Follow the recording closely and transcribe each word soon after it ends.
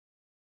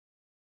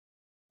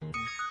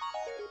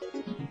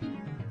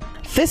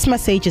This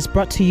message is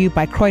brought to you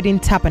by Croydon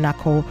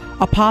Tabernacle,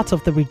 a part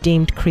of the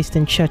Redeemed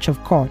Christian Church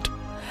of God.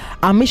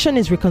 Our mission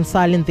is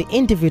reconciling the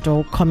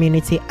individual,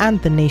 community,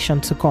 and the nation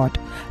to God.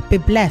 Be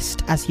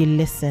blessed as you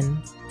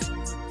listen.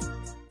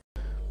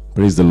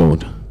 Praise the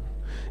Lord.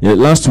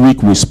 Last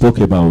week we spoke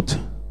about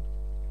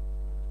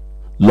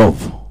love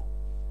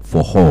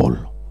for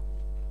all.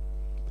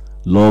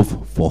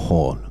 Love for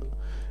all.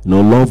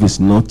 Love is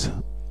not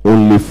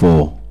only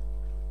for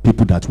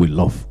people that we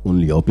love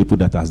only, or people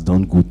that has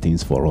done good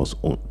things for us,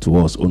 to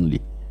us only,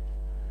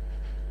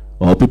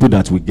 or people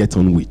that we get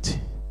on with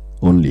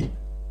only.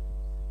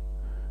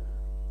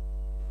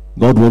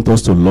 God wants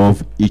us to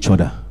love each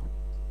other,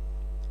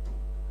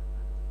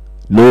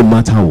 no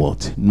matter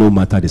what, no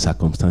matter the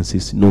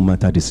circumstances, no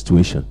matter the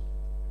situation,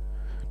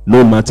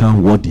 no matter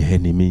what the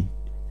enemy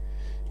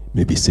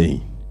may be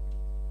saying.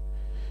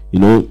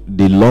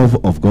 The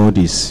love of God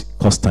is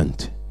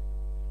constant.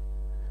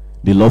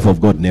 The love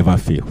of God never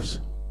fails.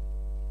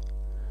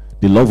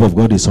 The love of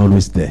God is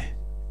always there.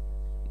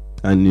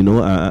 And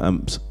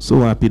I'm so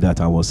happy that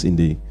I was in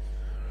the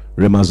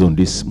Rhema zone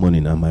this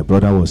morning, and my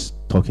brother was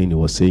talking. He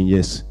was saying,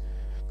 yes,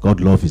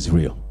 God love is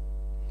real.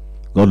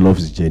 God love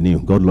is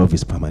genuine. God love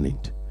is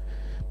permanent.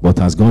 But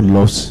as God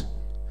loves,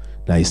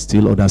 there is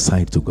still other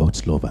side to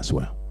God's love as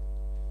well.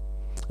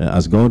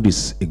 As God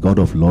is a God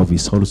of love,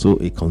 He's also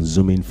a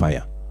consuming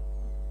fire.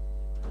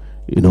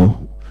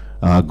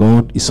 Our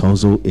God is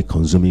also a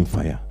consuming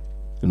fire.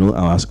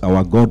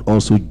 Our God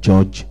also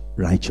judges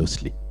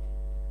righteously.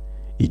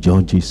 He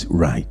judges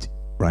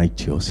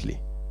righteously.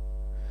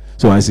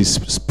 So as He's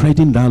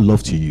spreading that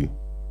love to you,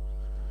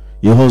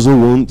 He also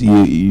wants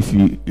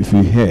you, if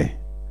you hear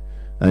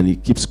and He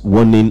keeps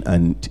warning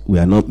and we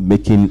are not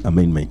making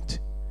amendment,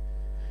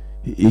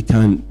 He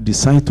can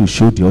decide to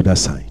show the other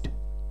side.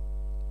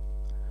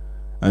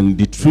 And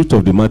the truth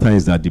of the matter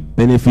is that the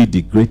benefit,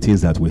 the great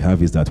things that we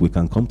have is that we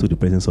can come to the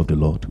presence of the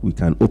Lord. We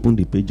can open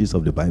the pages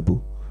of the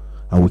Bible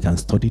and we can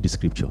study the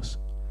scriptures.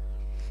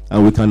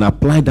 And we can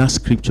apply that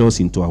scriptures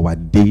into our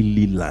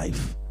daily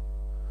life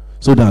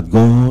so that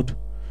God's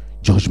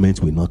judgment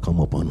will not come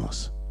upon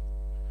us.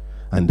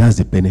 And that's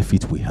the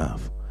benefit we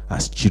have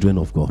as children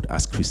of God,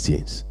 as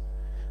Christians.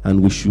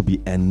 And we should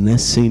be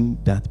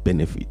harnessing that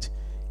benefit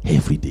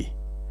every day.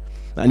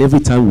 And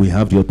every time we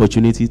have the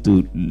opportunity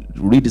to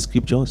read the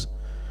scriptures,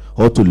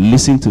 or to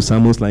listen to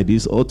sermons like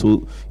this, or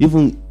to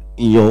even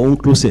in your own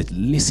closet,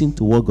 listen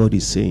to what God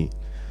is saying.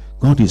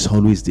 God is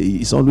always there.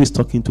 He's always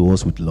talking to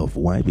us with love.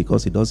 Why?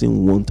 Because He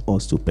doesn't want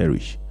us to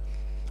perish,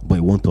 but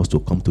He wants us to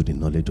come to the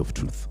knowledge of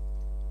truth.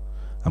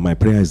 And my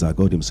prayer is that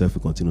God Himself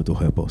will continue to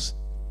help us.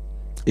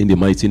 In the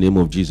mighty name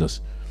of Jesus.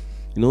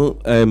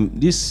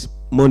 This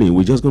morning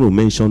we're just going to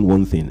mention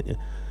one thing.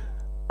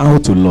 How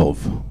to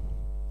love.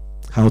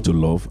 How to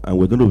love. And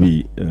we're going to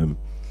be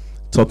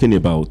talking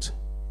about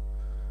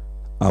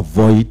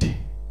avoid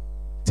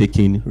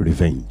taking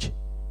revenge.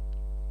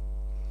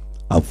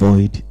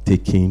 Avoid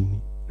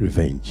taking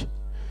revenge.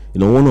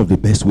 One of the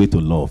best way to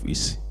love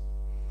is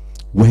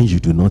when you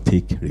do not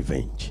take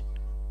revenge.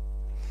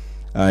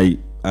 I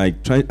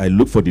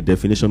look for the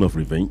definition of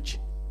revenge.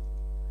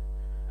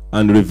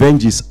 And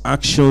revenge is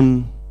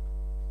action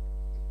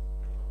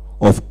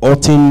of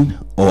hurting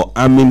or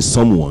harming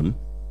someone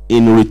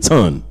in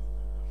return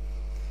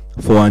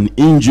for an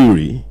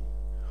injury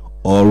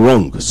or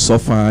wrong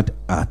suffered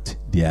at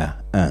their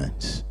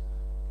hands.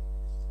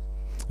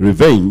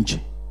 Revenge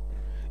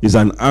is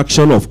an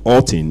action of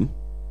hurting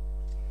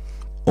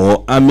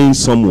or harming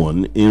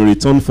someone in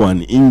return for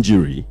an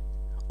injury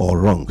or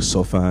wrong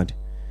suffered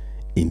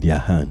in their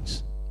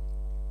hands.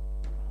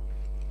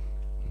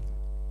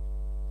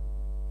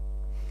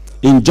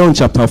 In John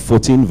chapter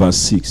 14 verse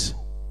 6,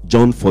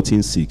 John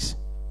 14:6,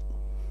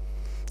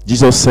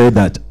 Jesus said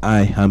that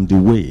I am the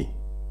way,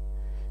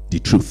 the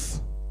truth,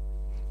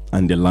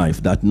 and the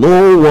life, that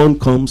no one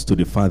comes to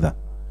the Father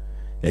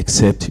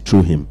except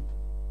through Him.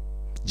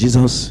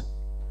 Jesus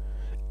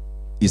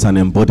is an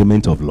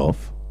embodiment of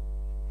love,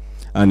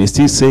 and He's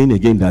still saying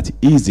again that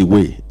He is the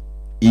way,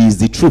 He is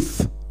the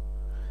truth,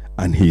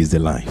 and He is the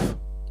life.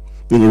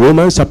 In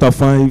Romans chapter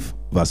 5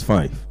 verse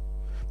 5,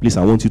 please,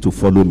 I want you to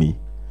follow me,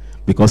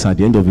 because at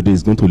the end of the day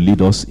it's going to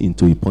lead us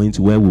into a point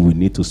where we will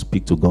need to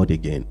speak to God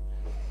again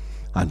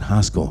and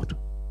ask God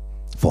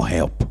for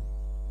help.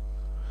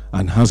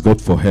 And ask God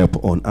for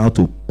help on how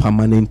to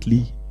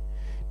permanently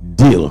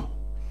deal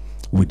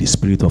with the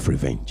spirit of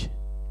revenge.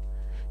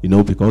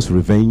 Because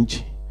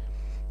revenge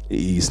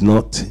is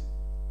not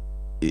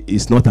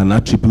an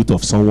attribute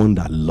of someone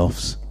that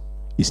loves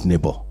his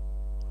neighbor.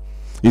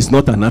 It's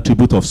not an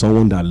attribute of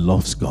someone that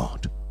loves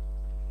God.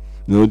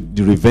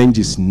 The revenge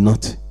is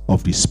not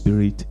of the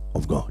Spirit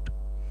of God.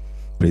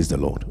 Praise the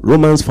Lord.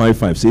 Romans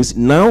 5:5 says,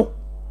 now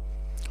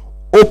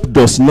hope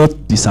does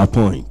not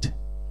disappoint,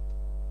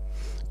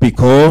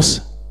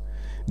 because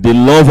the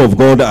love of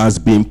God has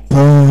been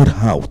poured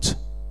out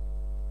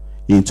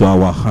into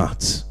our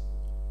hearts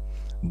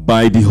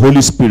by the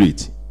Holy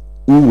Spirit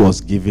who was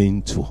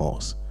given to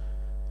us.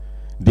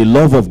 The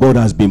love of God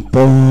has been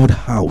poured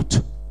out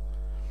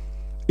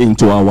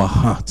into our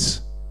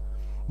hearts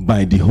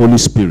by the Holy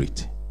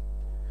Spirit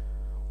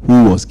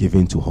who was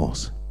given to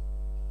us.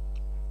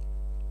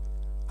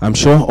 I'm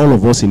sure all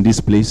of us in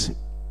this place,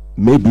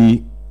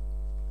 maybe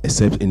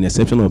in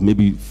exception of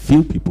maybe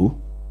few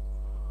people,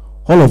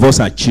 all of us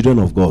are children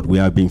of God. We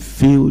have been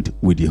filled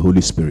with the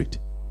Holy Spirit.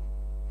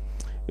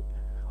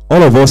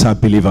 All of us are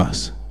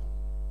believers.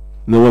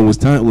 You know, when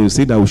we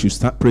say that we should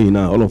start praying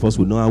now, all of us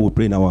will know how we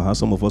pray in our house.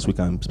 Some of us, we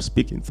can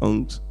speak in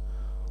tongues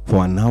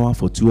for an hour,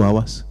 for 2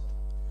 hours.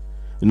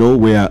 You know,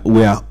 we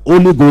are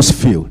Holy Ghost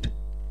filled.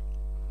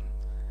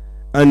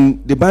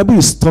 And the Bible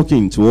is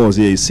talking to us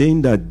here,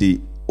 saying that the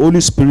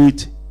Holy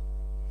Spirit,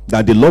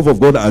 that the love of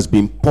God has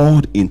been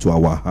poured into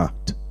our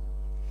heart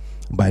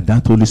by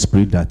that Holy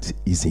Spirit that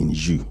is in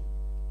you.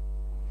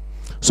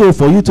 So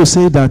for you to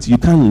say that you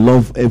can't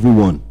love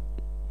everyone,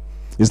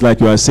 it's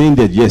like you are saying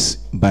that, yes,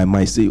 by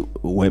myself,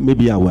 well,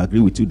 maybe I will agree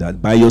with you that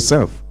by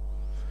yourself,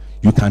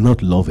 you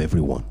cannot love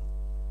everyone.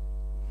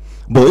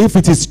 But if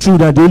it is true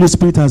that the Holy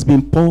Spirit has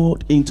been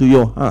poured into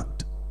your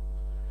heart,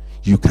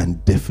 you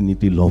can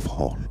definitely love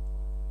all.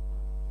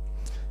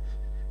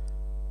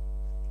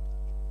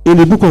 In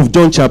the book of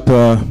John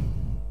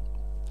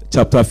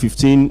chapter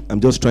 15, I'm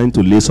just trying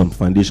to lay some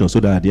foundation so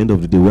that at the end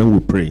of the day, when we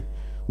pray,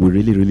 we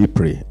really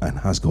pray and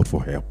ask God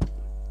for help.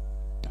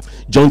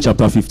 John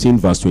chapter 15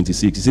 verse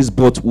 26, it says,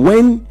 but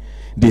when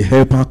the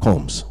helper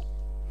comes,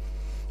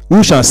 who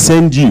I shall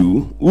send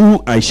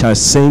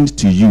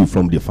to you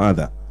from the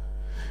Father,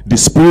 the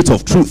Spirit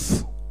of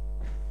truth,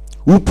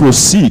 who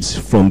proceeds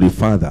from the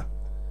Father,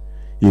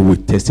 he will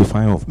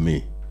testify of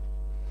me.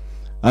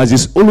 As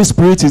his Holy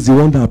Spirit is the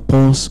one that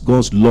pours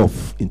God's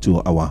love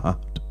into our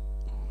heart.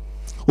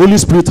 Holy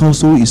Spirit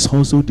also is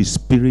also the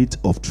Spirit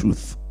of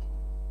truth.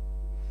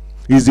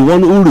 He's the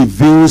one who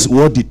reveals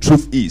what the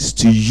truth is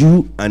to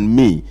you and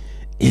me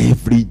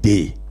every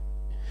day.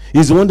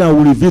 He's the one that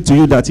will reveal to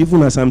you that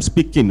even as I'm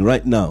speaking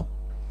right now,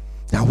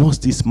 that what's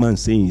this man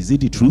saying? Is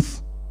it the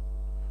truth?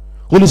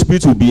 Holy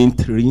Spirit will be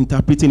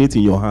reinterpreting it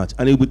in your heart,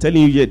 and he will be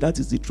telling you, yeah, that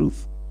is the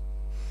truth.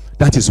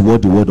 That is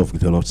what the word of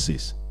the Lord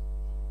says.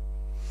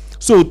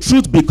 So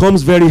truth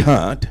becomes very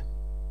hard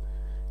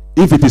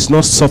if it is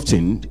not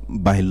softened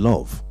by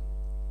love.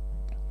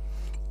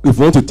 If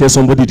you want to tell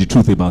somebody the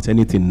truth about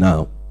anything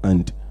now,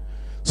 and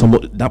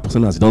that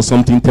person has done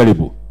something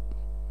terrible,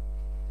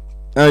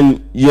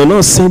 and you're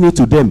not saying it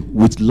to them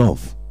with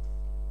love,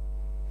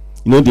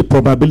 you know, the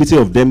probability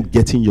of them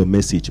getting your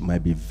message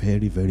might be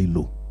very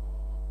low.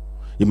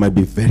 It might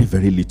be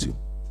very little.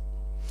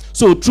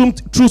 So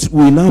truth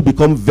will now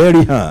become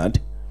very hard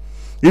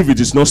if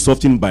it is not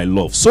softened by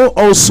love. So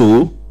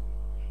also,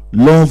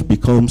 love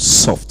becomes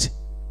soft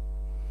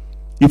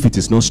if it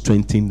is not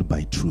strengthened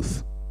by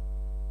truth.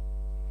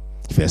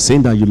 If you're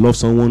saying that you love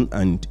someone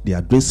and they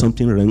are doing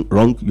something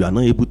wrong, you are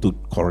not able to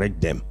correct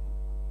them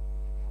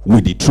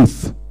with the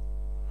truth,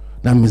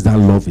 that means that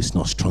love is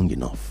not strong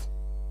enough.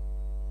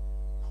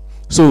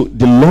 So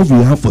the love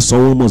you have for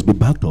someone must be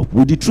backed up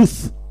with the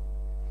truth.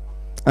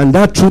 And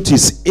that truth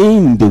is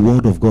in the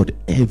Word of God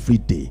every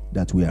day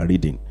that we are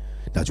reading,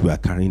 that we are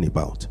carrying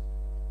about.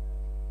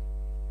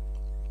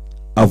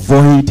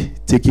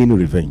 Avoid taking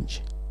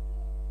revenge.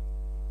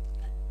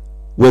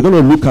 We're going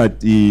to look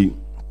at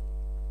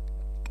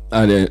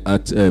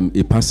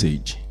a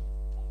passage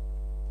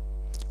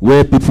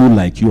where people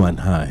like you and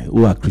I,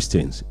 who are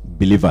Christians,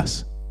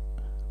 believers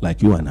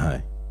like you and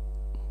I,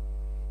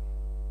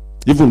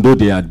 even though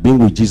they had been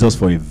with Jesus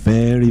for a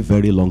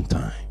very long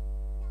time,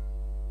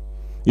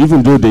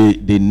 even though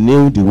they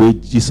knew the way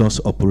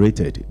Jesus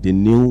operated, they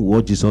knew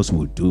what Jesus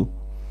would do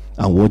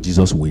and what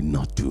Jesus will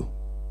not do,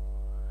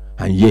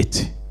 and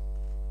yet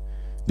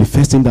the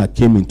first thing that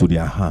came into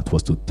their heart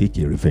was to take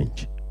a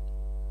revenge.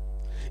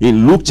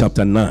 In Luke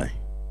chapter 9,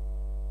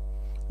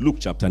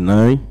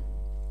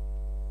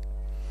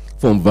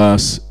 from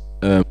verse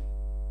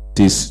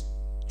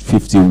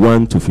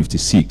 51 to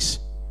 56.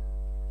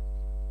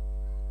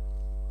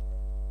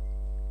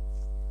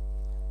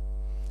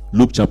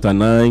 Luke chapter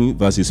 9,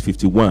 verses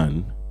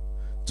 51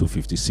 to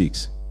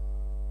 56.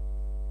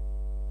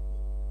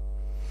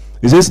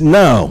 It says,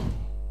 now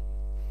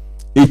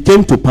it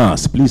came to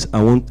pass. Please,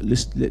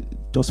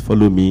 just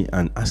follow me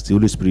and ask the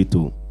Holy Spirit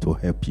to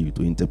help you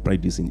to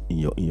interpret this in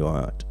your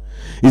heart.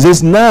 It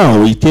says,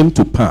 now it came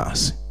to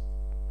pass,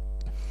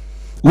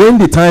 when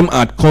the time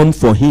had come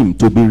for him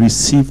to be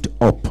received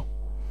up,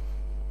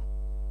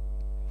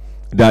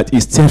 that he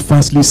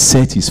steadfastly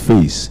set his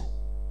face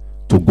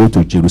to go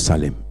to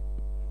Jerusalem.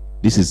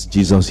 This is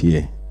Jesus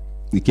here.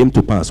 It came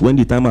to pass when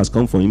the time has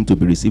come for him to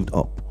be received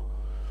up.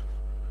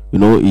 You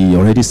know, he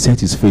already set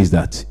his face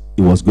that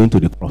he was going to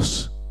the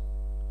cross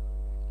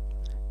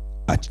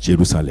at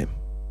Jerusalem.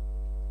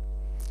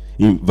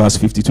 In verse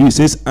 52, it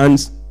says,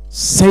 and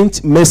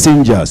sent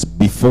messengers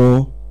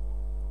before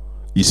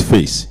his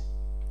face.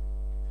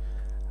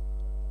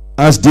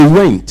 As they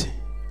went,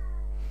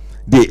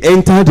 they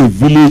entered the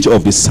village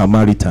of the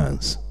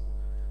Samaritans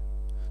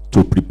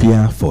to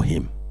prepare for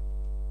him.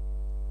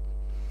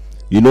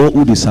 You know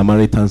who the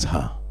Samaritans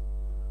are?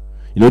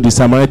 You know, the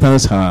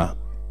Samaritans are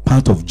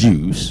part of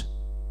Jews,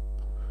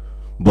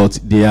 but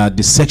they are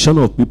the section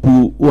of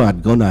people who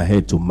had gone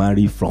ahead to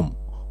marry from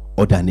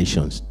other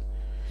nations.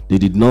 They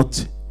did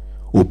not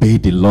obey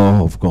the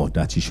law of God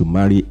that you should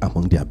marry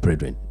among their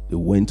brethren. They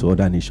went to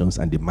other nations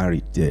and they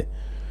married there.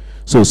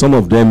 So some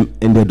of them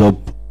ended up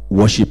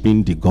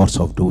worshiping the gods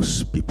of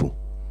those people.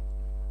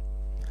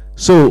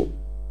 So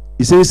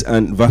it says,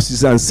 and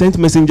verses, and sent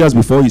messengers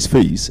before his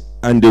face,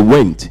 and they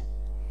went.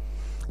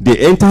 They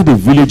entered the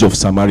village of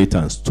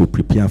Samaritans to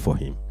prepare for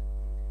him.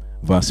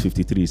 Verse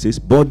 53 says,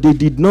 but they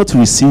did not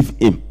receive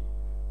him,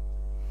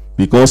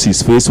 because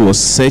his face was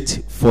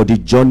set for the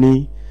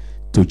journey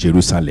to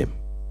Jerusalem.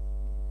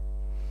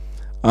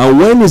 And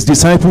when his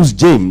disciples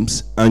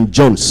James and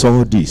John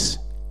saw this,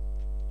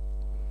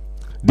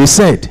 they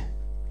said,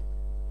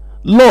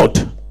 Lord,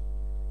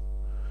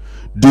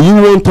 do you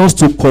want us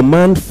to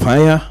command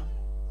fire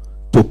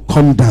to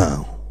come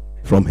down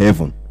from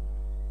heaven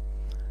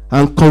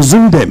and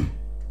consume them,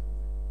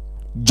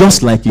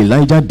 just like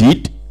Elijah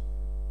did?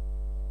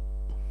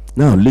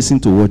 Now listen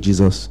to what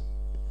Jesus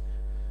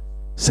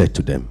said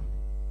to them.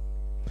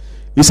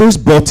 He says,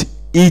 but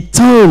he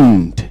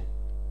turned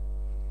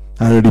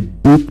and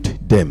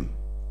rebuked them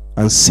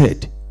and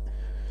said,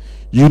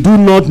 you do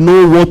not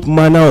know what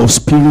manner of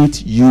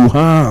spirit you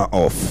are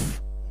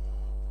of.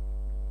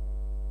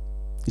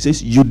 He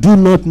says, you do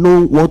not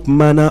know what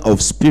manner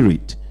of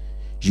spirit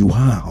you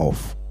are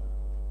of.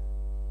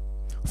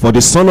 For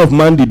the Son of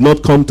Man did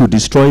not come to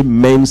destroy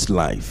men's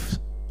lives,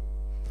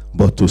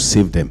 but to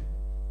save them.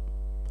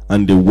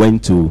 And they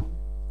went to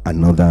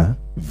another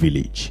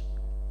village.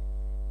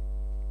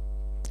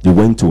 They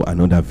went to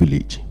another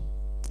village.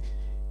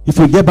 If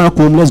we get back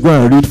home, let's go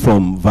and read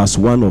from verse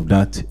 1 of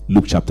that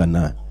Luke chapter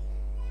 9.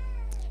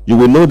 You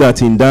will know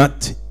that in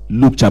that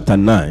Luke chapter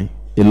 9,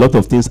 a lot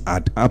of things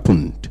had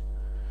happened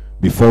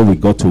before we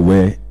got to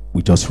where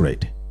we just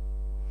read.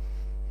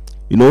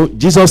 You know,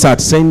 Jesus had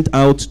sent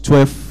out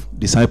 12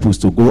 disciples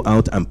to go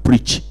out and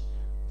preach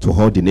to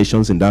all the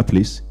nations in that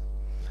place.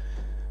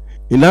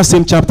 In that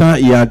same chapter,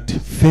 he had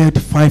fed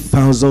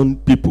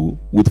 5,000 people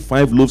with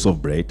 5 loaves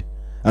of bread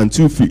and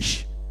 2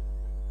 fish.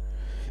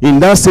 In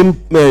that same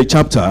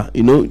chapter,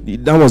 you know,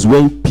 that was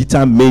when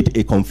Peter made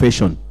a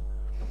confession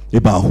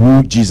about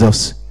who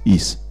Jesus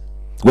is.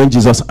 When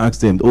Jesus asked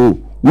them, oh,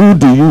 who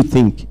do you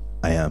think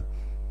I am?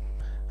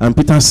 And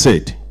Peter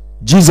said,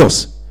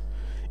 Jesus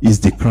is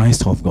the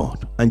Christ of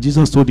God. And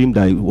Jesus told him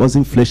that it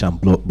wasn't flesh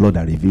and blood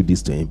that revealed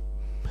this to him.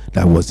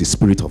 That was the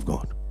Spirit of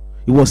God.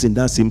 It was in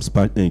that same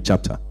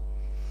chapter.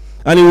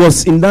 And it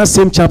was in that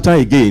same chapter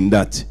again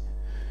that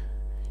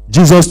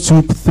Jesus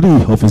took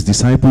 3 of his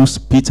disciples,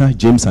 Peter,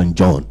 James, and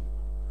John.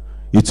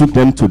 He took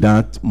them to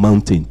that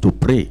mountain to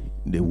pray.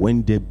 They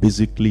went there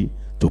basically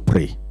to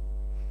pray.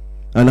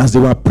 And as they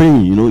were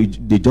praying, you know,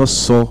 they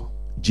just saw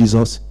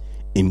Jesus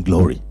in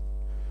glory.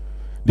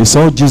 They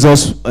saw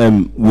Jesus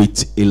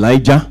with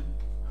Elijah,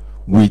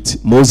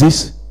 with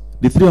Moses,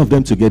 the 3 of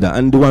them together.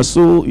 And they were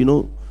so, you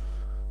know,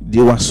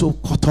 they were so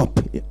caught up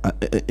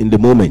in the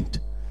moment.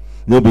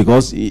 You know,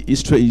 because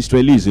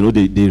Israelis, you know,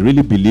 they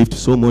really believed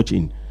so much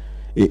in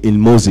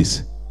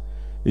Moses.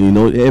 You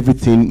know,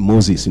 everything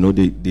Moses, you know,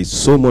 they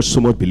so much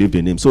believed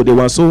in him. So they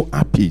were so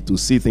happy to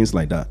see things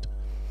like that.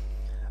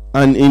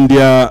 And in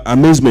their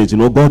amazement, you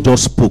know, God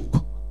just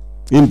spoke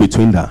in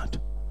between that.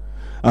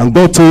 And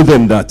God told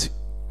them that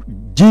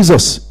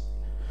Jesus,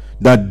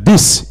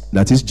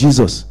 that is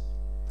Jesus,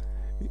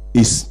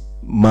 is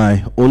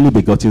my only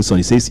begotten son.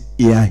 He says,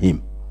 hear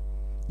him.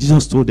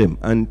 Jesus told them.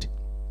 And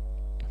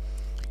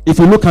if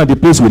you look at the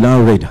place we now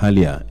read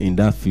earlier, in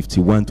that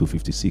 51 to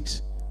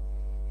 56,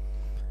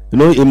 you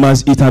know,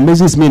 it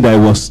amazes me that it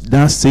was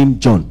that same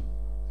John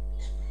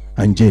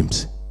and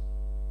James.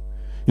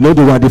 You know,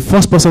 they were the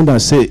first person that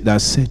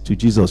said to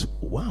Jesus,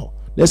 wow,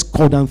 let's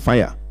call down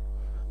fire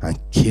and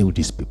kill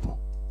these people.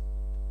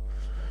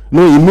 You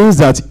know, it means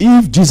that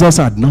if Jesus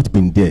had not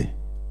been there,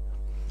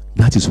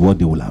 that is what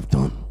they would have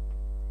done.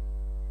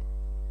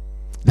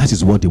 That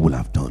is what they would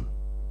have done.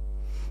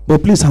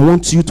 But please, I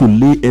want you to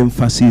lay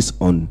emphasis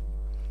on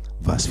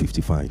verse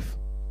 55.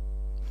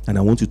 And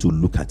I want you to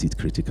look at it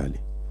critically.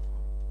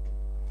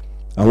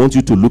 I want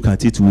you to look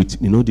at it with,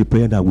 you know, the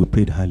prayer that we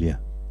prayed earlier,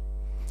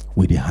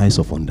 with the eyes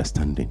of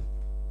understanding.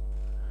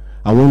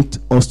 I want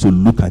us to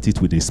look at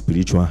it with the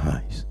spiritual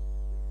eyes.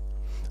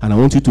 And I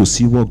want you to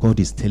see what God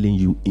is telling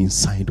you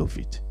inside of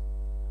it.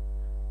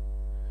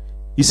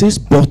 He says,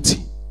 but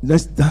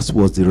that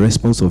was the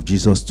response of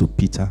Jesus to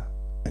Peter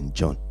and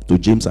John, to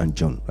James and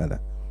John,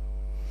 rather.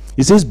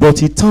 He says, but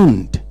he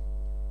turned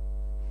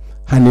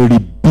and he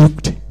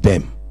rebuked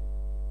them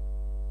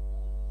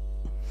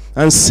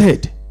and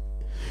said,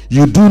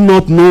 you do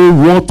not know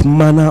what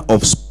manner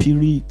of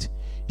spirit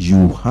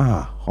you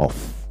are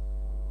of.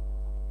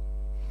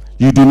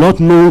 You do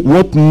not know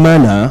what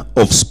manner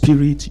of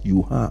spirit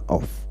you are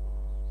of.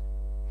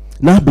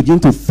 Now begin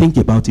to think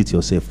about it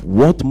yourself.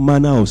 What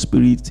manner of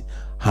spirit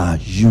are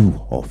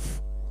you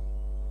of?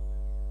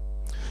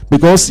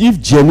 Because if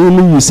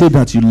genuinely you say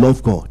that you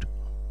love God,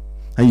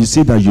 and you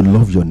say that you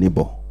love your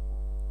neighbor,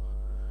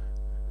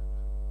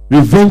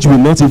 revenge will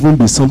not even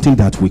be something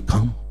that will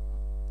come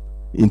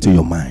into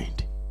your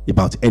mind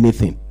about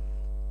anything.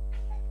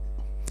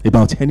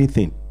 About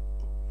anything.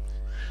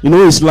 You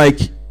know, it's like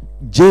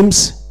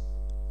James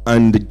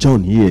and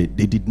John here,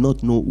 they did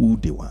not know who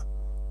they were.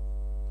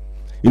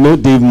 You know,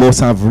 they must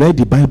have read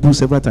the Bible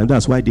several times.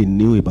 That's why they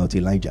knew about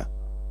Elijah.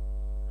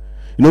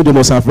 You know, they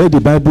must have read the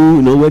Bible,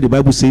 you know, where the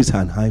Bible says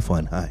an eye for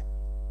an eye.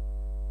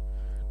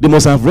 They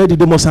must have read it.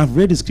 They must have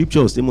read the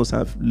scriptures. They must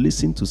have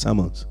listened to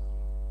sermons.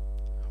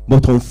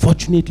 But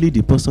unfortunately,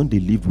 the person they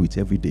lived with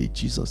every day,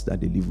 Jesus that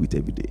they lived with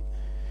every day,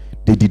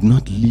 they did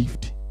not live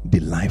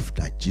the life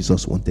that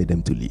Jesus wanted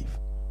them to live.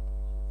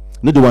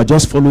 No, they were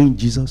just following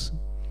Jesus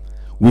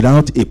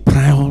without a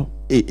prior,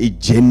 a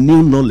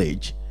genuine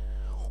knowledge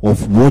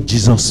of what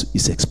Jesus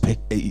is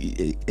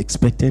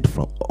expected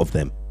of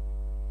them.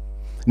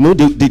 No,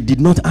 they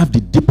did not have the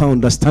deeper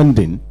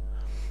understanding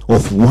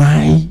of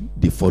why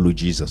they follow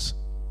Jesus.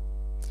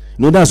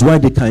 You know, that's why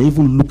they can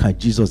even look at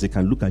Jesus. They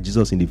can look at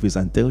Jesus in the face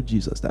and tell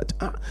Jesus that,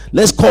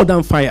 let's call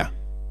down fire.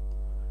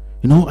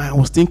 You know, I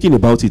was thinking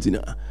about it. You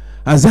know,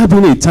 has there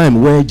been a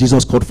time where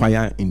Jesus called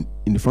fire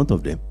in front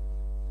of them?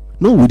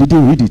 No, we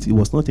didn't read it. It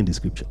was not in the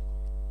scripture.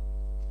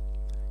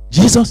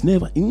 Jesus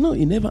never. You know,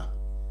 he never.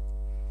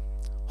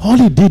 All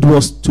he did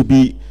was to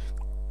be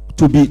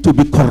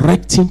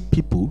correcting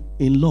people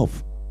in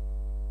love.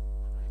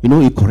 You know,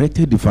 he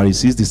corrected the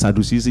Pharisees, the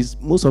Sadducees.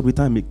 Most of the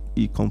time,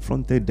 he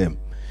confronted them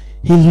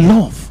in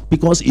love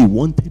because he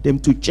wanted them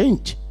to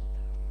change.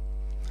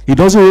 He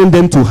doesn't want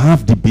them to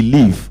have the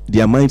belief,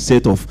 their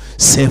mindset of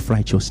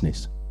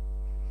self-righteousness,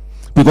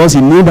 because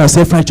he knew that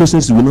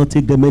self-righteousness will not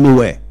take them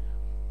anywhere.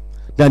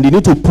 Then they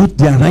need to put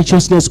their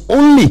righteousness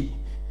only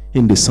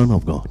in the Son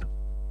of God.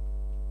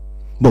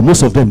 But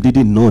most of them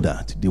didn't know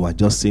that. They were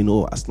just saying,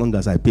 oh, as long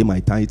as I pay my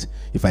tithe,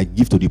 if I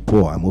give to the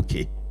poor, I'm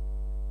okay.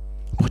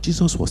 But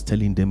Jesus was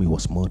telling them it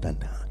was more than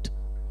that.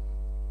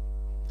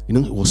 You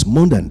know, it was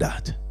more than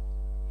that.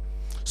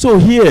 So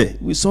here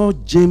we saw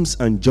James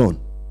and John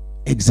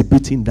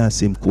exhibiting that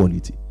same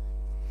quality,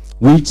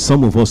 which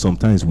some of us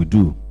sometimes we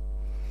do.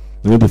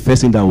 You know, the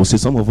first thing that we'll say,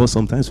 some of us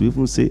sometimes we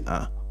even say,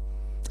 I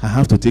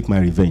have to take my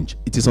revenge.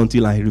 It is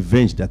until I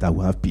revenge that I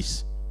will have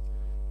peace.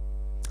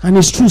 And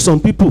it's true,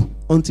 some people,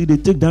 until they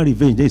take that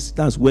revenge,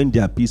 that's when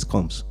their peace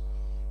comes.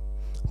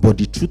 But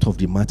the truth of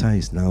the matter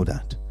is now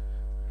that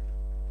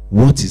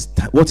what is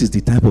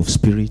the type of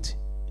spirit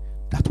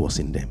that was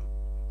in them?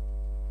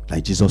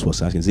 Like Jesus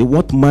was asking, say,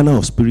 what manner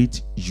of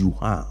spirit you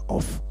are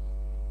of?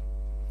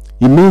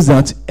 It means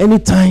that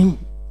anytime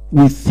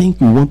we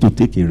think we want to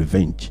take a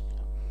revenge,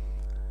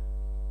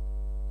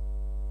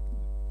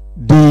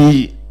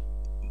 the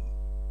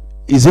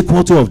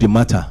equality of the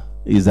matter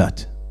is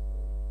that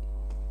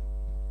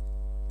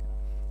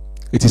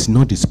it is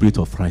not the Spirit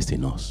of Christ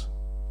in us.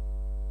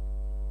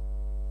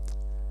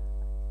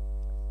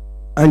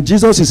 And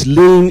Jesus is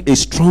laying a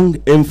strong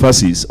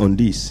emphasis on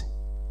this.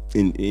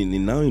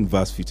 Now in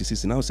verse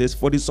 56, it now says,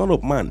 for the Son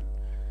of Man,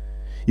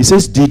 he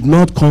says, did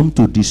not come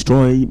to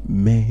destroy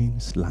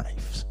men's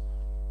lives,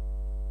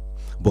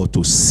 but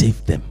to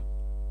save them.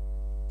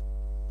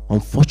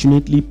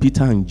 Unfortunately,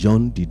 Peter and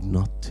John did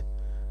not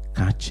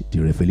catch the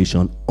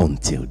revelation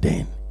until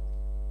then.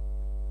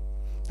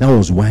 That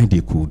was why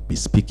they could be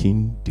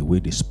speaking the way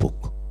they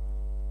spoke.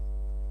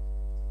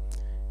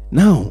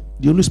 Now,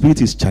 the Holy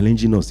Spirit is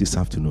challenging us this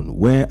afternoon.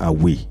 Where are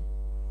we?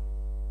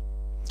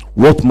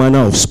 What manner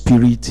of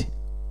spirit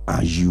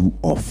are you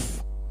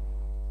of?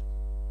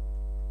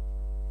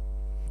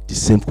 The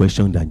same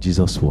question that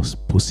Jesus was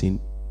posing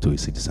to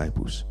his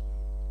disciples.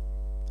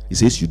 He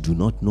says, you do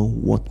not know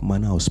what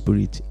manner of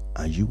spirit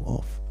are you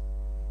of?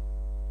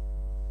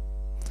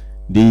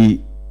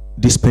 The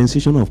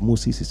dispensation of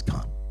Moses is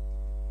gone,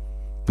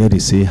 where they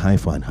say eye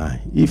for an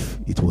eye, if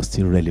it was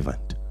still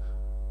relevant.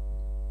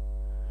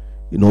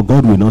 You know,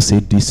 God will not say,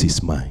 this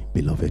is my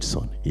beloved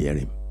son, hear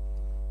him.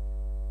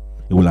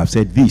 He will have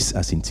said this,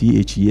 as in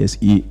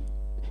THESE,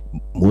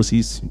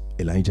 Moses,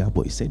 Elijah,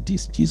 but he said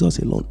this, Jesus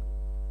alone.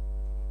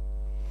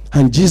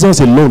 And Jesus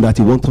alone that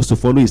he wants us to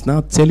follow is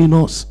now telling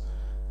us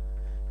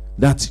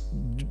that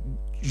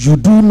you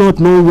do not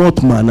know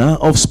what manner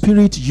of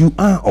spirit you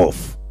are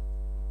of.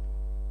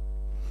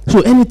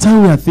 So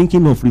anytime we are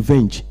thinking of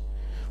revenge,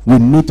 we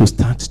need to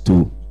start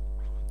to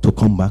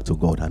come back to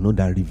God and know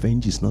that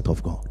revenge is not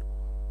of God.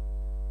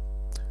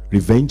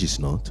 Revenge is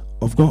not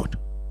of God.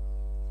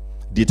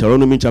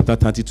 Deuteronomy chapter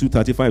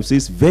 32-35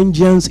 says,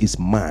 vengeance is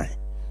mine.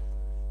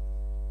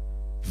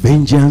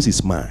 Vengeance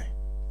is mine.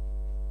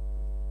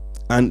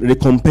 And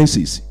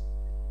recompenses.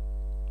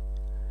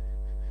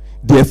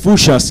 Their fool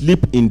shall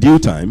sleep in due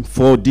time,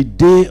 for the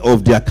day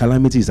of their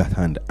calamity is at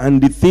hand,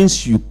 and the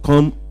things you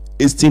come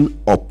hasten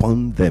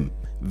upon them.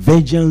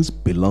 Vengeance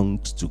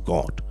belongs to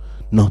God,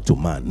 not to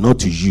man, not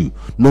to you,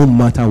 no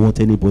matter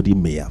what anybody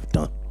may have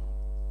done.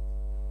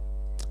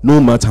 No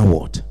matter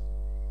what.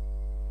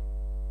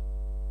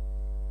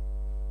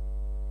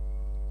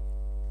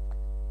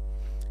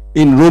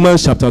 In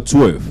Romans chapter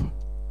 12,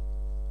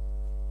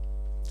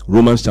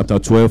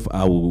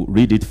 I will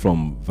read it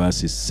from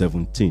verses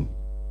 17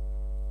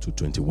 to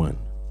 21.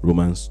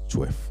 Romans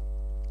 12.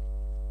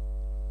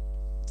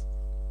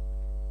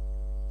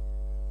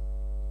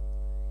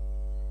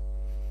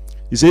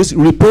 He says,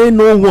 repay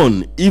no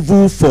one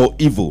evil for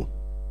evil.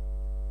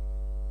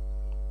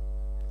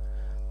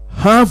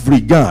 Have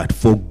regard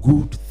for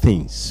good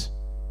things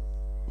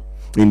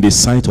in the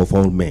sight of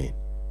all men.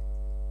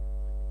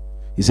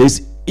 He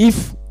says,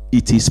 if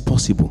it is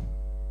possible,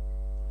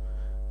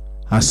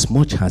 as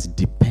much as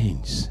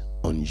depends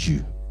on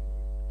you,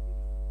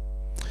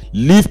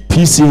 live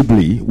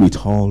peaceably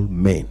with all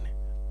men.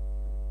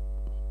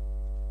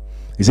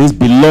 He says,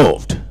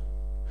 beloved,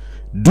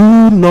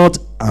 do not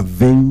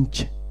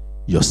avenge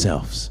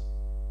yourselves,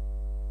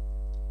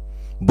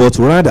 but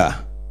rather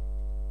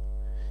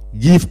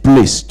give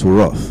place to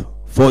wrath,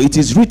 for it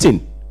is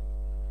written,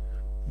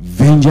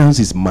 vengeance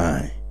is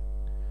mine,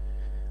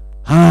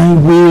 I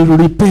will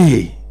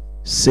repay,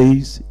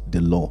 says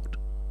the Lord.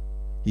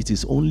 It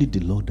is only the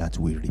Lord that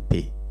will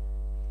repay.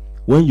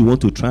 When you want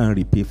to try and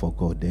repay for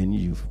God,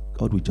 then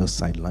God will just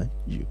sideline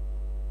you.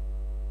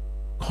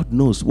 God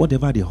knows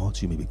whatever the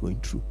hurt you may be going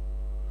through,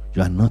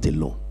 you are not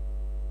alone.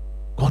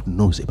 God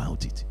knows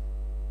about it.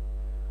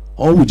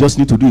 All we just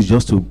need to do is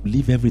just to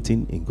leave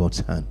everything in God's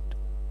hand.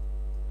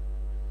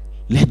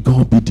 Let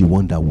God be the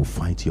one that will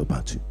fight your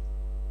battle,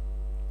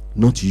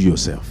 not you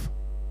yourself.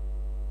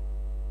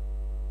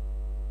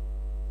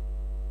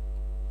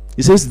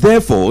 He says,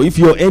 therefore, if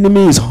your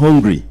enemy is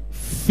hungry,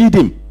 feed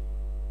him.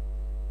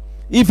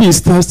 If he is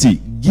thirsty,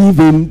 give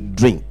him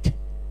drink.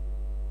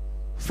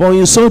 For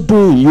in so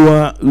doing, you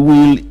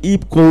will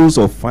heap coals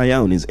of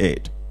fire on his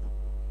head.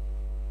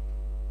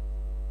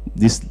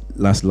 This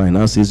last line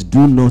now says,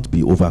 do not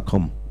be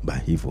overcome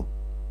by evil,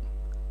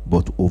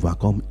 but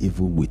overcome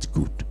evil with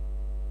good.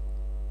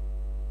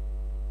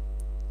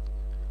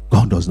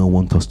 God does not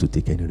want us to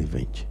take any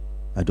revenge.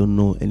 I don't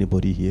know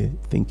anybody here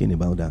thinking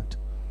about that.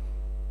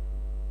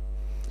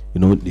 You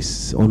know, this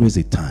is always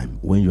a time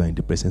when you are in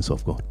the presence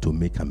of God to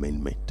make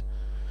amendment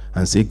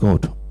and say,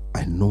 God,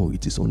 I know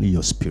it is only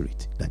your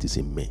spirit that is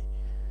in me.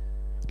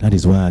 That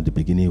is why at the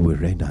beginning we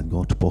read that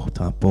God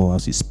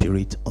pours his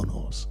spirit on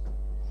us.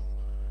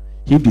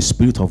 If the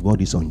spirit of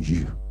God is on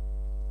you,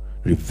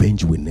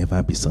 revenge will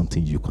never be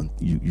something you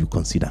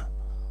consider.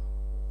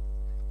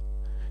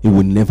 It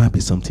will never be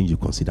something you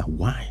consider.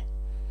 Why?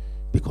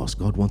 Because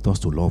God wants us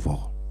to love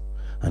all.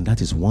 And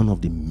that is one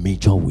of the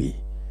major ways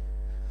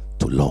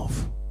to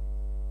love.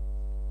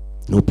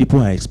 No,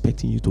 people are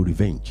expecting you to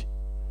revenge.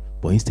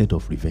 But instead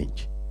of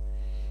revenge,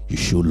 you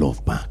show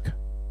love back.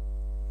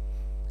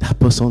 That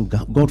person,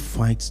 God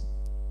fights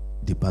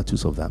the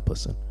battles of that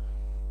person.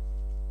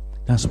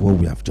 That's what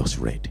we have just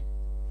read.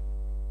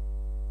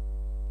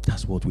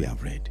 That's what we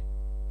have read.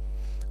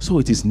 So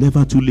it is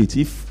never too late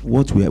if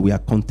what we are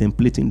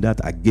contemplating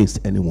that against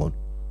anyone.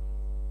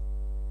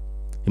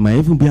 It might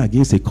even be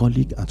against a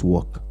colleague at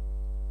work,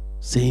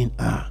 saying,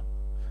 I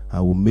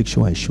will make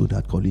sure I show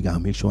that colleague, I'll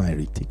make sure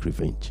I take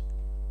revenge.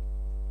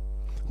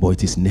 But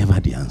it is never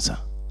the answer.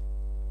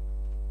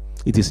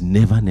 It is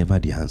never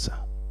the answer.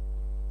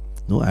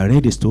 No, I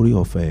read the story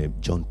of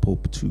John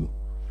Pope too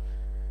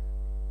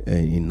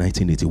in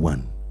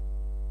 1981.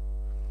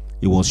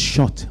 He was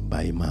shot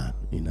by a man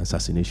in an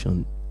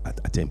assassination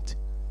attempt.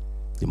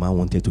 The man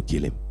wanted to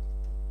kill him.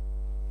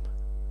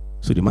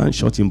 So the man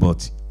shot him,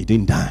 but he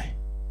didn't die.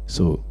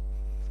 So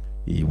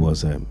he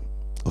was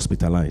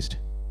hospitalized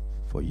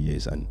for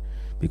years, and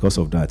because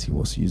of that, he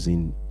was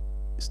using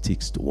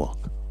sticks to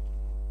walk.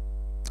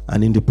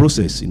 And in the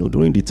process,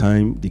 during the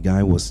time they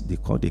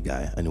caught the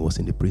guy and he was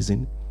in the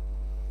prison,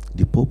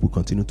 the Pope would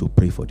continue to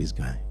pray for this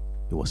guy.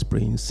 He was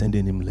praying,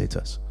 sending him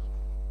letters.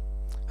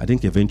 I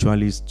think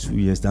eventually 2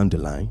 years down the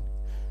line,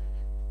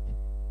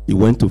 he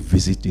went to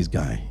visit this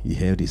guy. He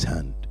held his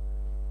hand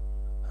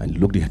and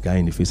looked the guy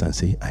in the face and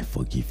said, I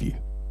forgive you.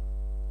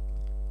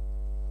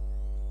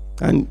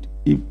 And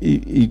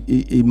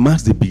it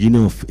marks the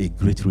beginning of a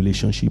great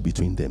relationship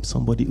between them.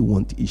 Somebody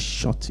who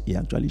he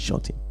actually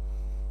shot him.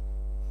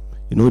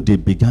 They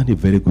began a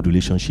very good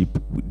relationship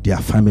with their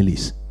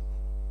families.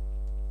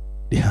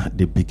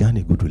 They began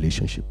a good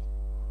relationship.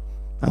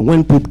 And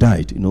when Pope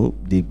died,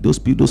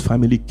 those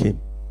family came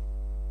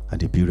at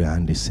the burial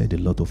and they said a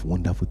lot of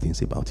wonderful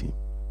things about him.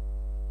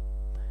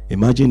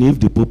 Imagine if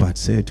the Pope had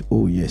said,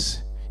 oh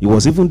yes, he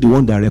was even the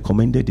one that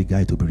recommended the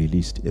guy to be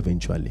released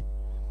eventually.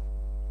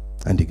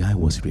 And the guy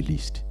was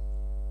released.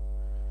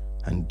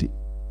 And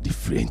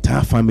the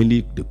entire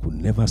family, they could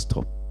never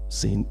stop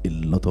saying a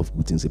lot of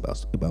good things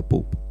about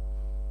Pope.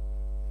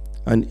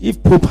 And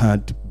if Pope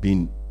had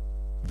been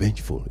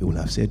vengeful, he would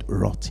have said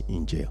rot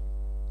in jail.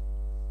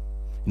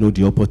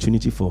 The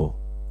opportunity for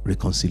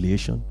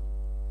reconciliation,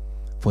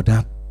 for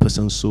that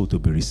person's soul to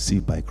be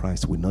received by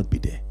Christ will not be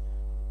there.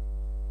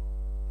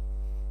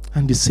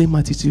 And the same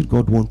attitude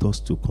God wants us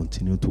to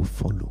continue to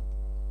follow.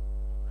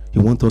 He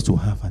wants us to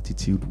have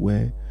attitude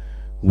where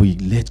we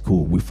let go,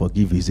 we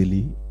forgive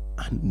easily,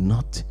 and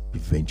not be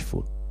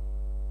vengeful.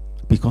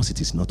 Because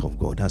it is not of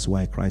God. That's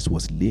why Christ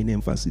was laying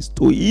emphasis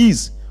to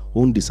his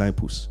own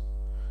disciples,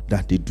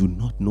 that they do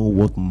not know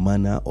what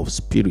manner of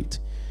spirit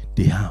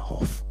they are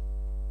of.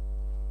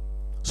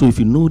 So if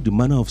you know the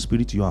manner of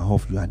spirit you are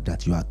of, you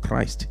are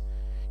Christ.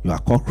 You are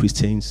called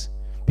Christians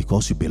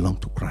because you belong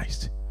to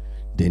Christ.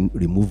 then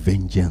remove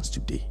vengeance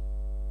today.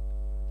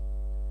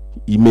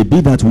 It may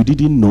be that we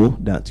didn't know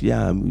that,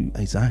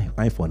 it's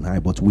eye for an eye,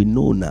 but we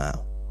know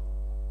now.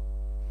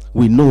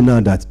 We know now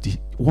that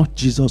what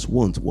Jesus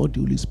wants, what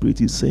the Holy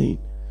Spirit is saying,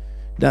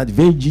 that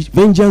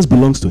vengeance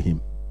belongs to him,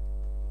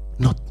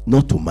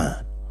 not to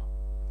man.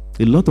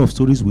 A lot of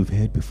stories we've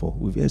heard before.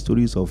 We've heard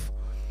stories of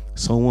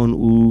someone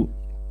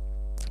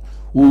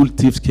who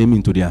thieves came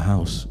into their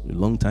house a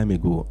long time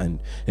ago,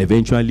 and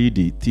eventually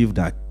the thief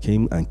that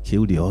came and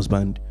killed the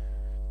husband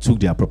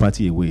took their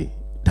property away.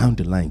 Down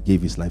the line,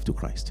 gave his life to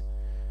Christ.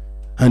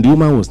 And the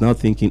woman was now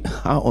thinking,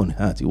 how on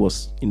earth? He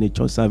was in a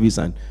church service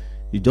and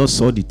he just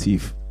saw the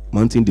thief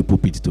mounting the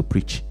pulpit to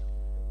preach.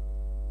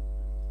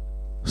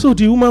 So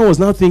the woman was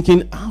now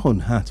thinking, how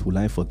on earth will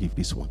I forgive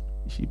this one?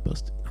 She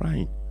burst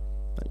crying.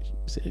 She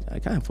said, I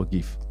can't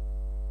forgive.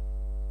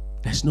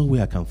 There's no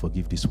way I can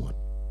forgive this one.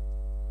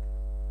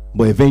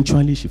 But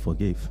eventually she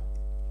forgave.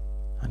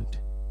 And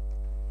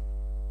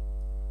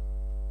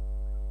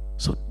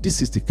so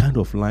this is the kind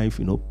of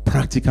life,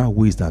 practical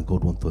ways that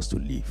God wants us to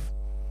live.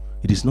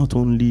 It is not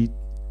only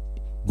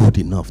good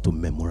enough to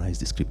memorize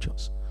the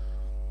scriptures,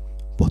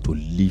 but to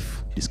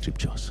live the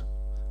scriptures.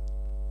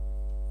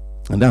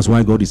 And that's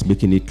why God is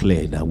making it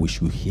clear that we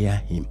should hear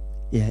him.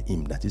 Hear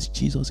him. That is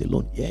Jesus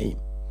alone. Hear him.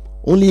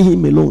 Only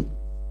him alone.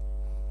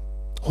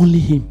 Only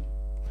him.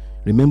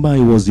 Remember,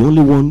 he was the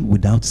only one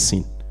without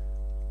sin.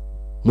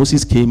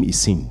 Moses came, he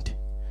sinned.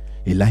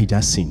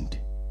 Elijah sinned.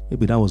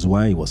 Maybe that was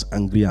why he was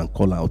angry and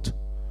call out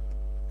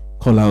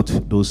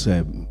those,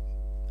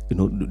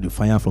 the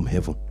fire from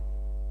heaven.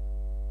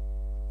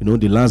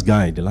 The last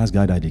guy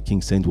that the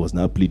king sent was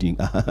now pleading,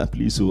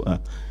 please,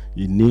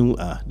 he knew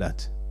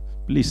that,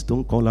 please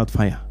don't call out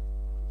fire.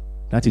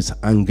 That is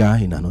anger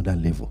in another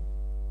level.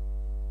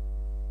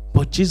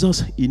 But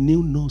Jesus, he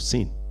knew no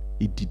sin.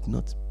 He did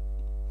not.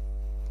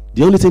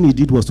 The only thing he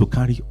did was to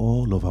carry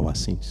all of our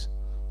sins,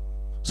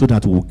 so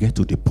that we'll get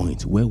to the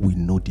point where we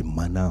know the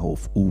manner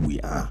of who we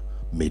are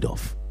made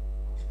of.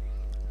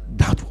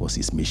 That was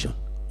his mission.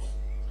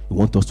 He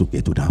wants us to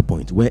get to that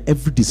point where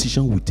every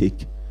decision we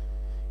take,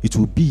 it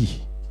will be,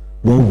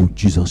 what would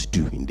Jesus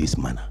do in this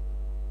manner?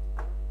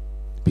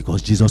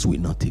 Because Jesus will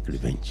not take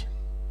revenge.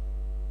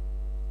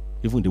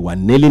 Even they were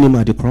nailing him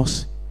at the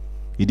cross,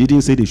 he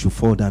didn't say they should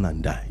fall down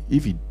and die.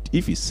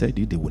 If he said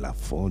it, they would have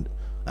fallen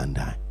and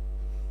died.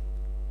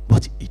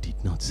 But he did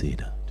not say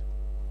that.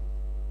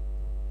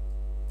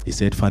 He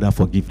said, Father,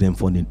 forgive them,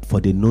 for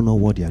they know not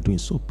what they are doing.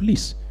 So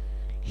please,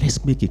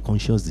 let's make a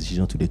conscious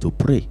decision today to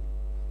pray.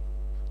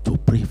 To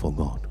pray for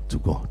God, to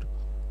God.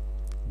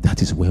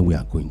 That is where we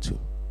are going to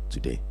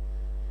today.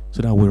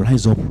 So that we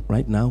rise up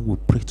right now, we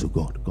pray to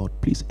God. God,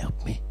 please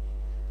help me.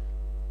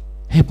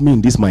 Help me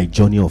in this my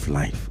journey of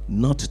life,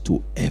 not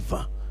to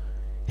ever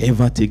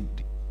take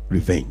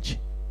revenge.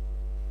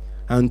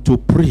 And to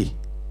pray.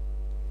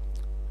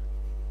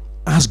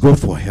 Ask God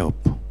for help.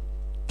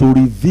 To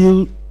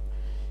reveal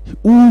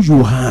who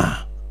you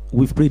are.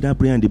 We've prayed that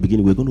prayer in the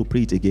beginning. We're going to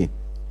pray it again,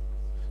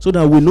 so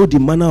that we know the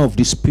manner of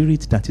the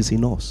spirit that is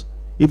in us.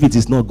 If it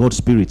is not God's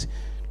spirit,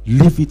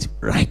 leave it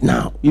right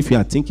now. If you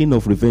are thinking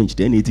of revenge,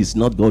 then it is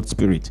not God's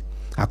spirit,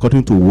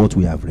 according to what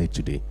we have read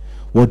today,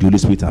 what the Holy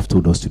Spirit have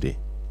told us today.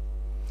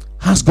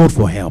 Ask God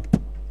for help.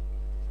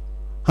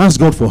 Ask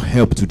God for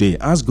help today.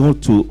 Ask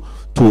God to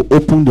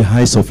open the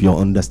eyes of your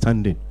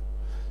understanding,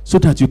 so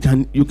that you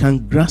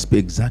can grasp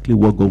exactly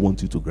what God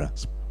wants you to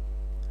grasp.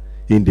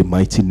 In the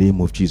mighty name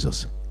of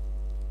Jesus.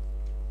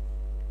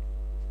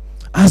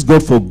 Ask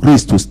God for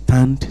grace to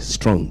stand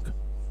strong.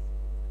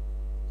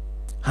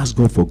 Ask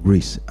God for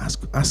grace.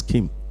 Ask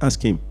him.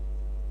 Ask him.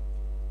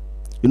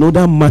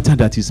 That matter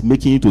that is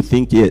making you to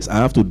think, yes, I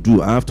have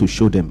to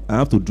show them, I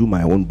have to do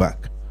my own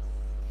back.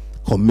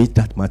 Commit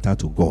that matter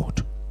to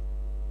God.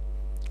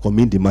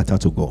 Commit the matter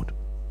to God.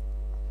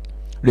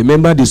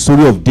 Remember the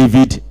story of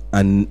David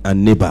and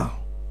Nabal.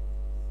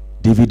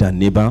 David and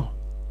Nabal.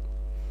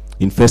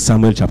 In 1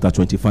 Samuel chapter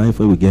 25,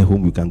 when we get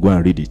home, we can go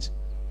and read it.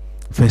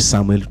 1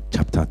 Samuel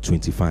chapter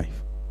 25.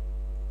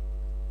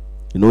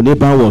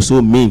 Nabal was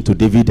so mean to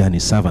David and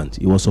his servant.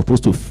 He was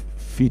supposed to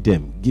feed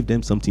them, give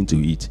them something to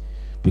eat,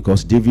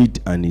 because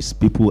David and his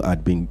people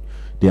had been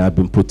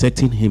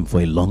protecting him for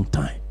a long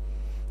time.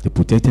 They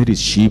protected his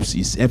sheep,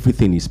 his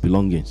everything, his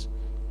belongings.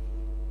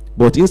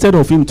 But instead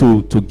of him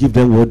to give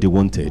them what they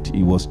wanted,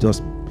 he was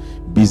just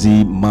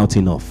busy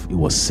mouthing off. He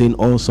was saying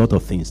all sorts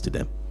of things to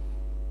them.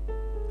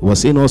 He was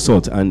saying all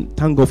sorts, and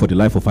thank God for the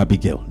life of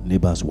Abigail,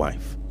 Nabal's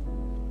wife.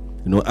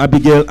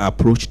 Abigail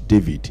approached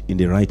David in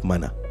the right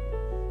manner.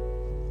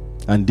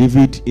 And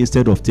David,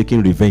 instead of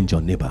taking revenge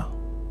on Nabal,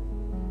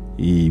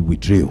 he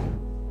withdrew.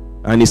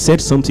 And he said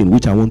something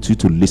which I want you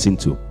to listen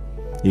to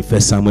in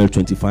 1 Samuel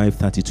 25,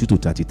 32 to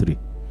 33,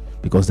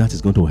 because that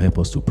is going to help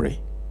us to pray.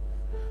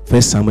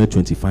 1 Samuel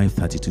 25,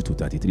 32 to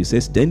 33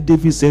 says, Then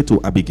David said to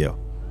Abigail,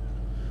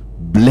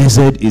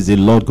 Blessed is the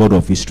Lord God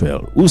of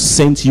Israel, who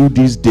sent you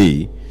this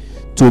day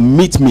to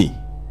meet me.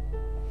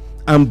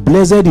 And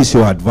blessed is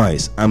your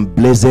advice, and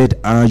blessed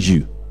are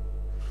you,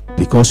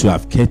 because you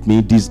have kept me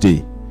this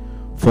day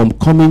from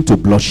coming to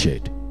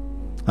bloodshed.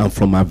 and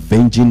from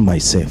avenging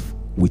myself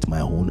with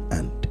my own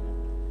hand.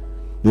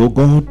 No,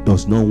 God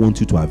does not want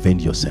you to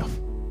avenge yourself.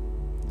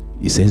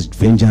 He says,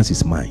 vengeance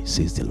is mine,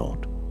 says the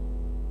Lord.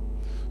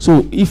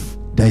 So if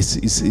there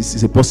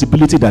is a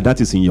possibility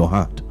that is in your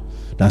heart,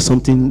 that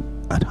something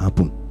had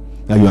happened,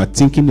 that you are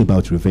thinking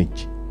about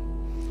revenge,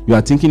 you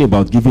are thinking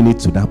about giving it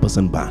to that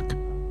person back,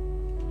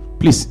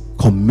 please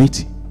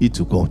commit it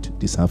to God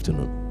this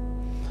afternoon.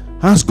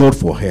 Ask God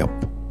for help.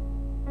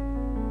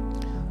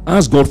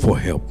 Ask God for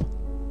help.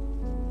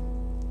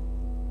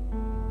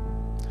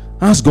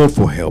 Ask God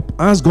for help.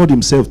 Ask God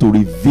himself to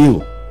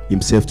reveal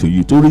himself to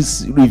you, to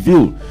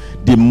reveal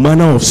the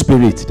manner of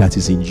spirit that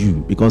is in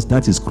you, because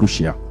that is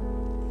crucial.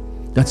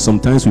 That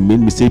sometimes we make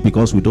mistake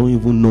because we don't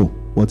even know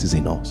what is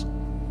in us.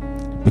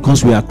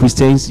 Because we are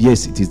Christians,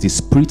 yes, it is the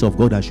Spirit of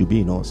God that should be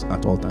in us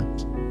at all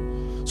times.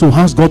 So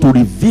ask God to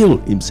reveal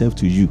himself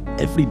to you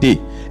every day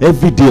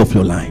of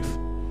your life.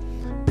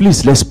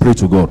 Please, let's pray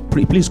to God.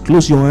 Please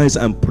close your eyes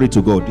and pray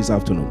to God this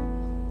afternoon.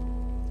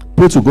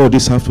 Pray to God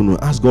this afternoon.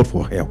 Ask God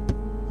for help.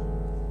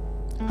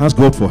 Ask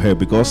God for help,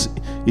 because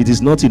it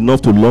is not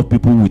enough to love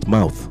people with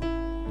mouth.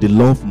 The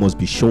love must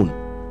be shown.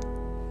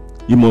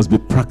 It must be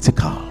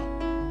practical.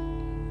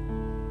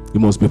 It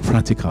must be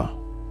practical.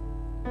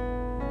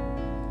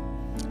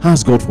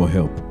 Ask God for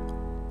help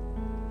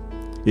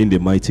in the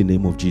mighty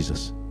name of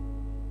Jesus.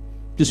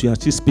 Just, you are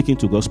still speaking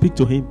to God. Speak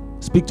to him.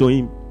 Speak to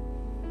him.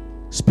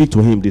 Speak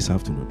to him this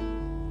afternoon.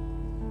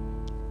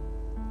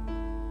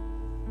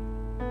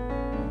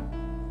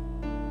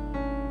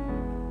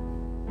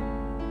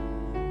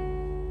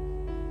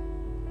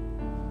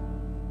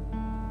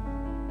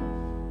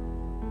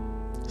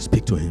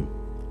 Speak to him.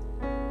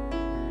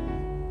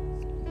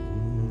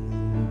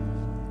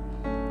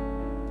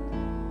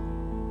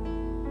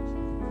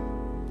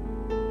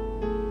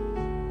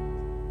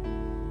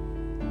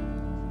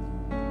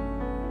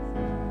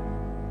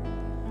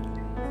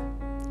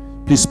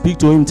 Please speak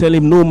to him. Tell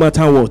him no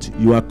matter what,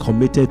 you are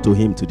committed to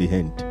him to the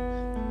end.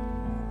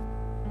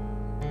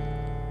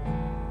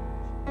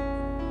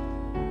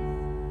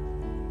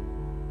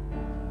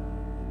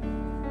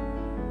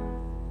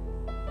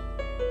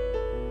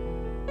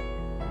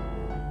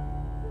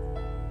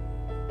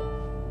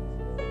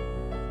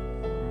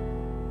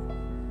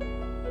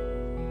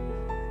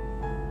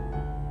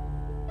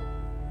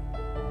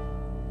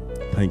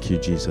 Thank you,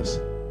 Jesus.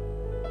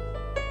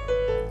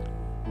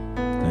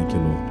 Thank you,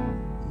 Lord.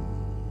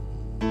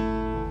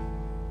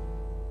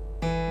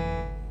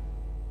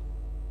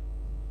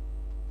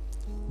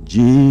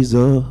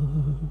 Jesus,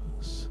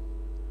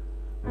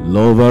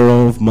 lover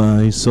of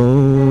my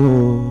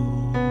soul.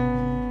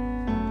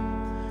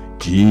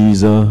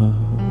 Jesus,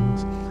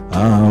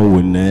 I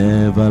will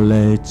never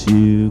let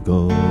you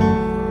go.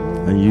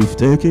 And you've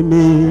taken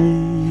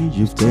me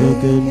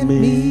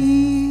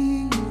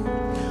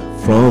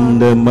from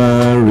the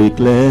miry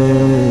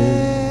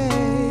clay.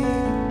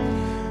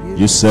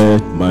 You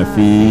set my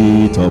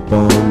feet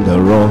upon the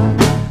rock.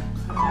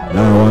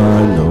 Now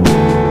I know.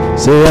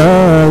 Say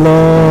I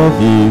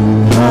love you.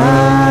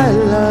 I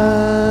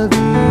love you.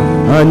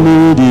 I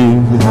need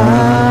you.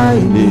 I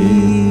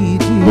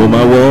need you. Though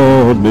my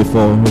world may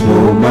fall,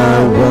 though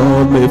my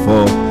world may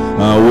fall,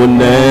 I will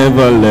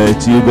never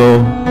let you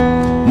go.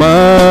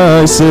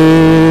 My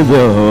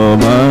Savior,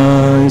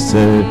 my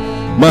Savior,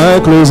 my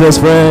closest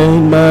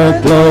friend, my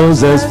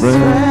closest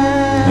friend.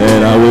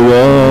 And I will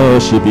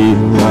worship you.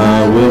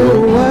 I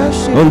will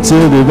worship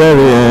until the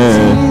very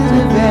end.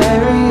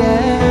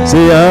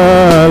 Say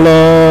I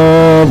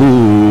love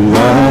you.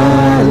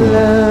 I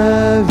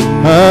love you.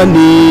 I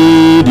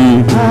need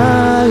you.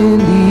 I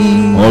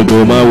need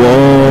Although my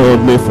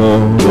world may fall,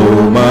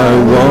 though my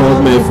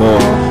world may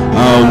fall,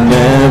 I'll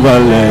never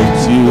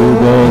let you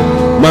go.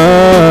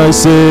 My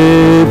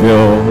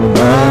Savior,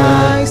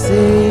 my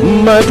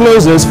Savior, my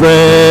closest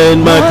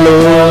friend, my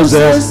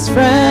closest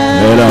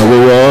friend. And I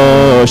will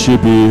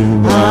worship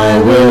you. I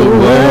will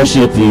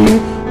worship you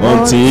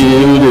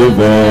until the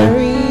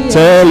very.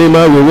 Tell him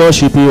I will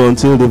worship you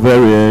until the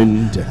very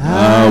end.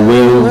 I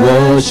will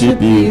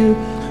worship you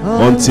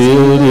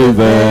until the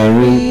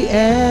very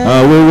end.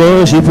 I will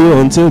worship you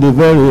until the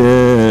very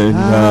end.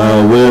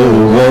 I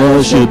will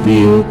worship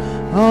you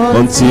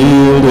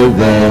until the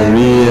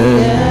very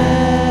end.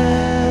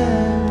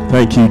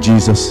 Thank you,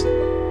 Jesus.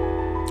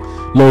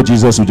 Lord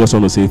Jesus, we just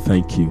want to say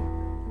thank you.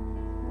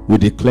 We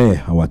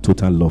declare our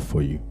total love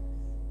for you,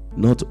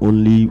 not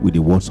only with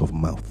the words of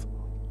mouth,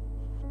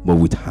 but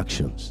with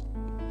actions,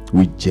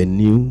 with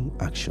genuine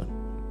action.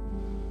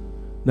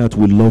 That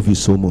we love you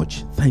so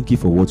much. Thank you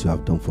for what you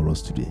have done for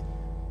us today.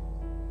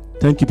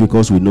 Thank you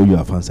because we know you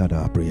have answered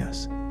our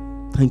prayers.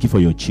 Thank you for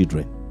your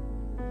children.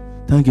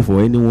 Thank you for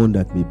anyone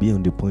that may be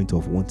on the point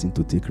of wanting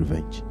to take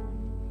revenge,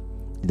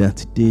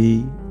 that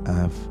they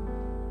have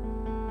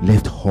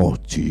left all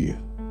to you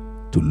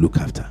to look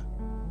after.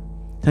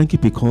 Thank you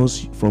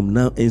because from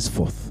now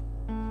henceforth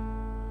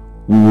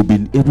we will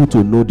be able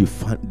to know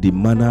the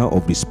manner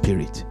of the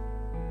spirit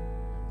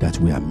that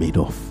we are made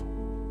of.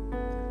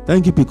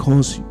 Thank you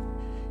because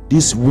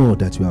this word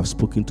that you have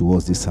spoken to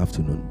us this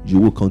afternoon, you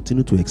will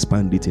continue to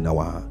expand it in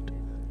our heart.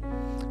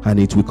 And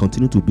it will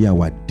continue to be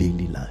our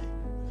daily life.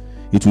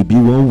 It will be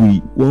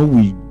what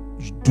we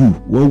do,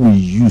 what we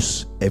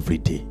use every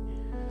day.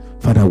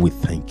 Father, we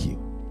thank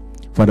you.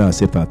 Father,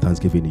 accept our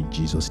thanksgiving in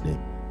Jesus' name.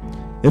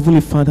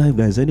 Heavenly Father, if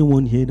there is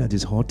anyone here that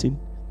is hurting,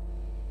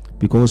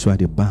 because you are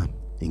the balm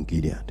in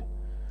Gilead,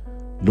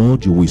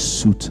 Lord, you will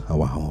soothe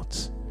our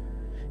hearts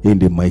in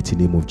the mighty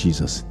name of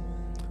Jesus.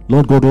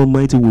 Lord God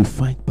Almighty, will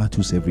fight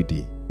battles every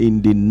day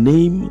in the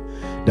name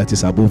that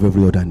is above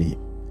every other name.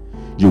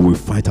 You will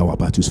fight our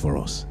battles for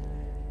us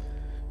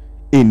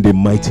in the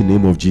mighty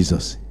name of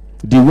Jesus.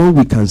 The one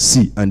we can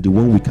see and the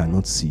one we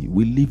cannot see,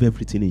 we leave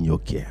everything in your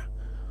care.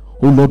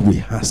 Oh Lord, we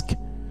ask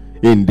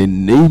in the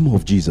name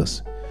of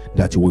Jesus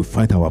that you will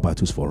fight our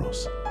battles for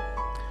us.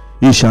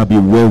 It shall be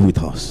well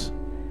with us.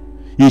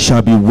 It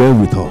shall be well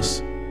with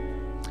us.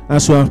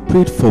 As you have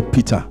prayed for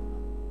Peter,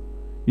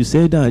 you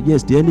said that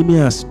yes, the enemy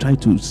has tried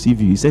to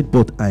deceive you. He said,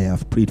 but I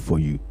have prayed for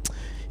you.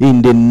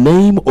 In the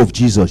name of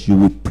Jesus, you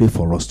will pray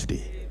for us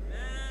today.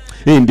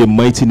 In the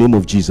mighty name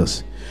of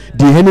Jesus,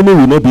 the enemy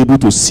will not be able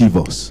to deceive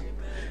us.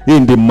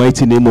 In the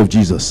mighty name of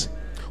Jesus,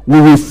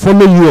 we will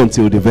follow you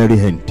until the very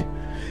end.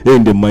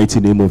 In the mighty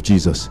name of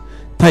Jesus.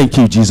 Thank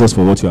you, Jesus,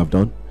 for what you have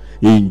done.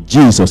 In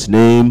Jesus'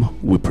 name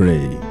we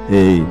pray.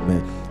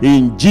 Amen.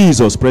 In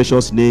Jesus'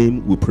 precious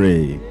name we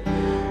pray.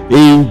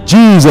 In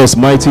Jesus'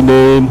 mighty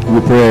name we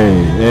pray.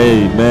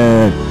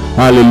 Amen.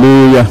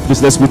 Hallelujah.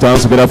 Please, let's put our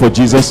hands together for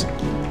Jesus.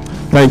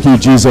 Thank you,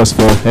 Jesus,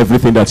 for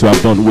everything that you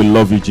have done. We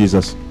love you,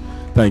 Jesus.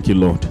 Thank you,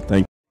 Lord.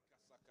 Thank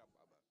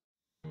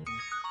you.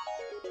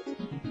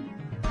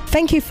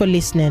 Thank you for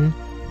listening.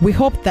 We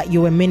hope that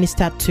you were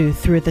ministered to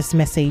through this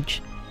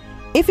message.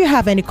 If you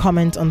have any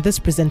comment on this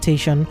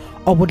presentation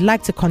or would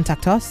like to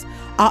contact us,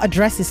 our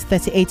address is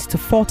 38 to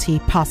 40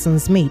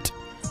 Parsons Mead,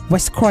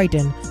 West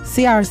Croydon,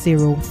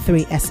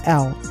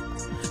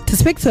 CR03SL. To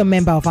speak to a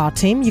member of our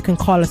team, you can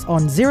call us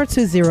on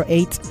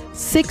 0208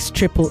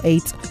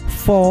 688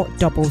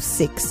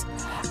 466.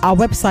 Our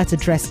website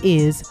address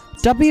is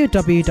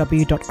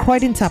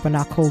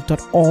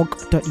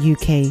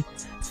www.croydontabernacle.org.uk.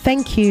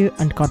 Thank you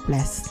and God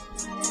bless.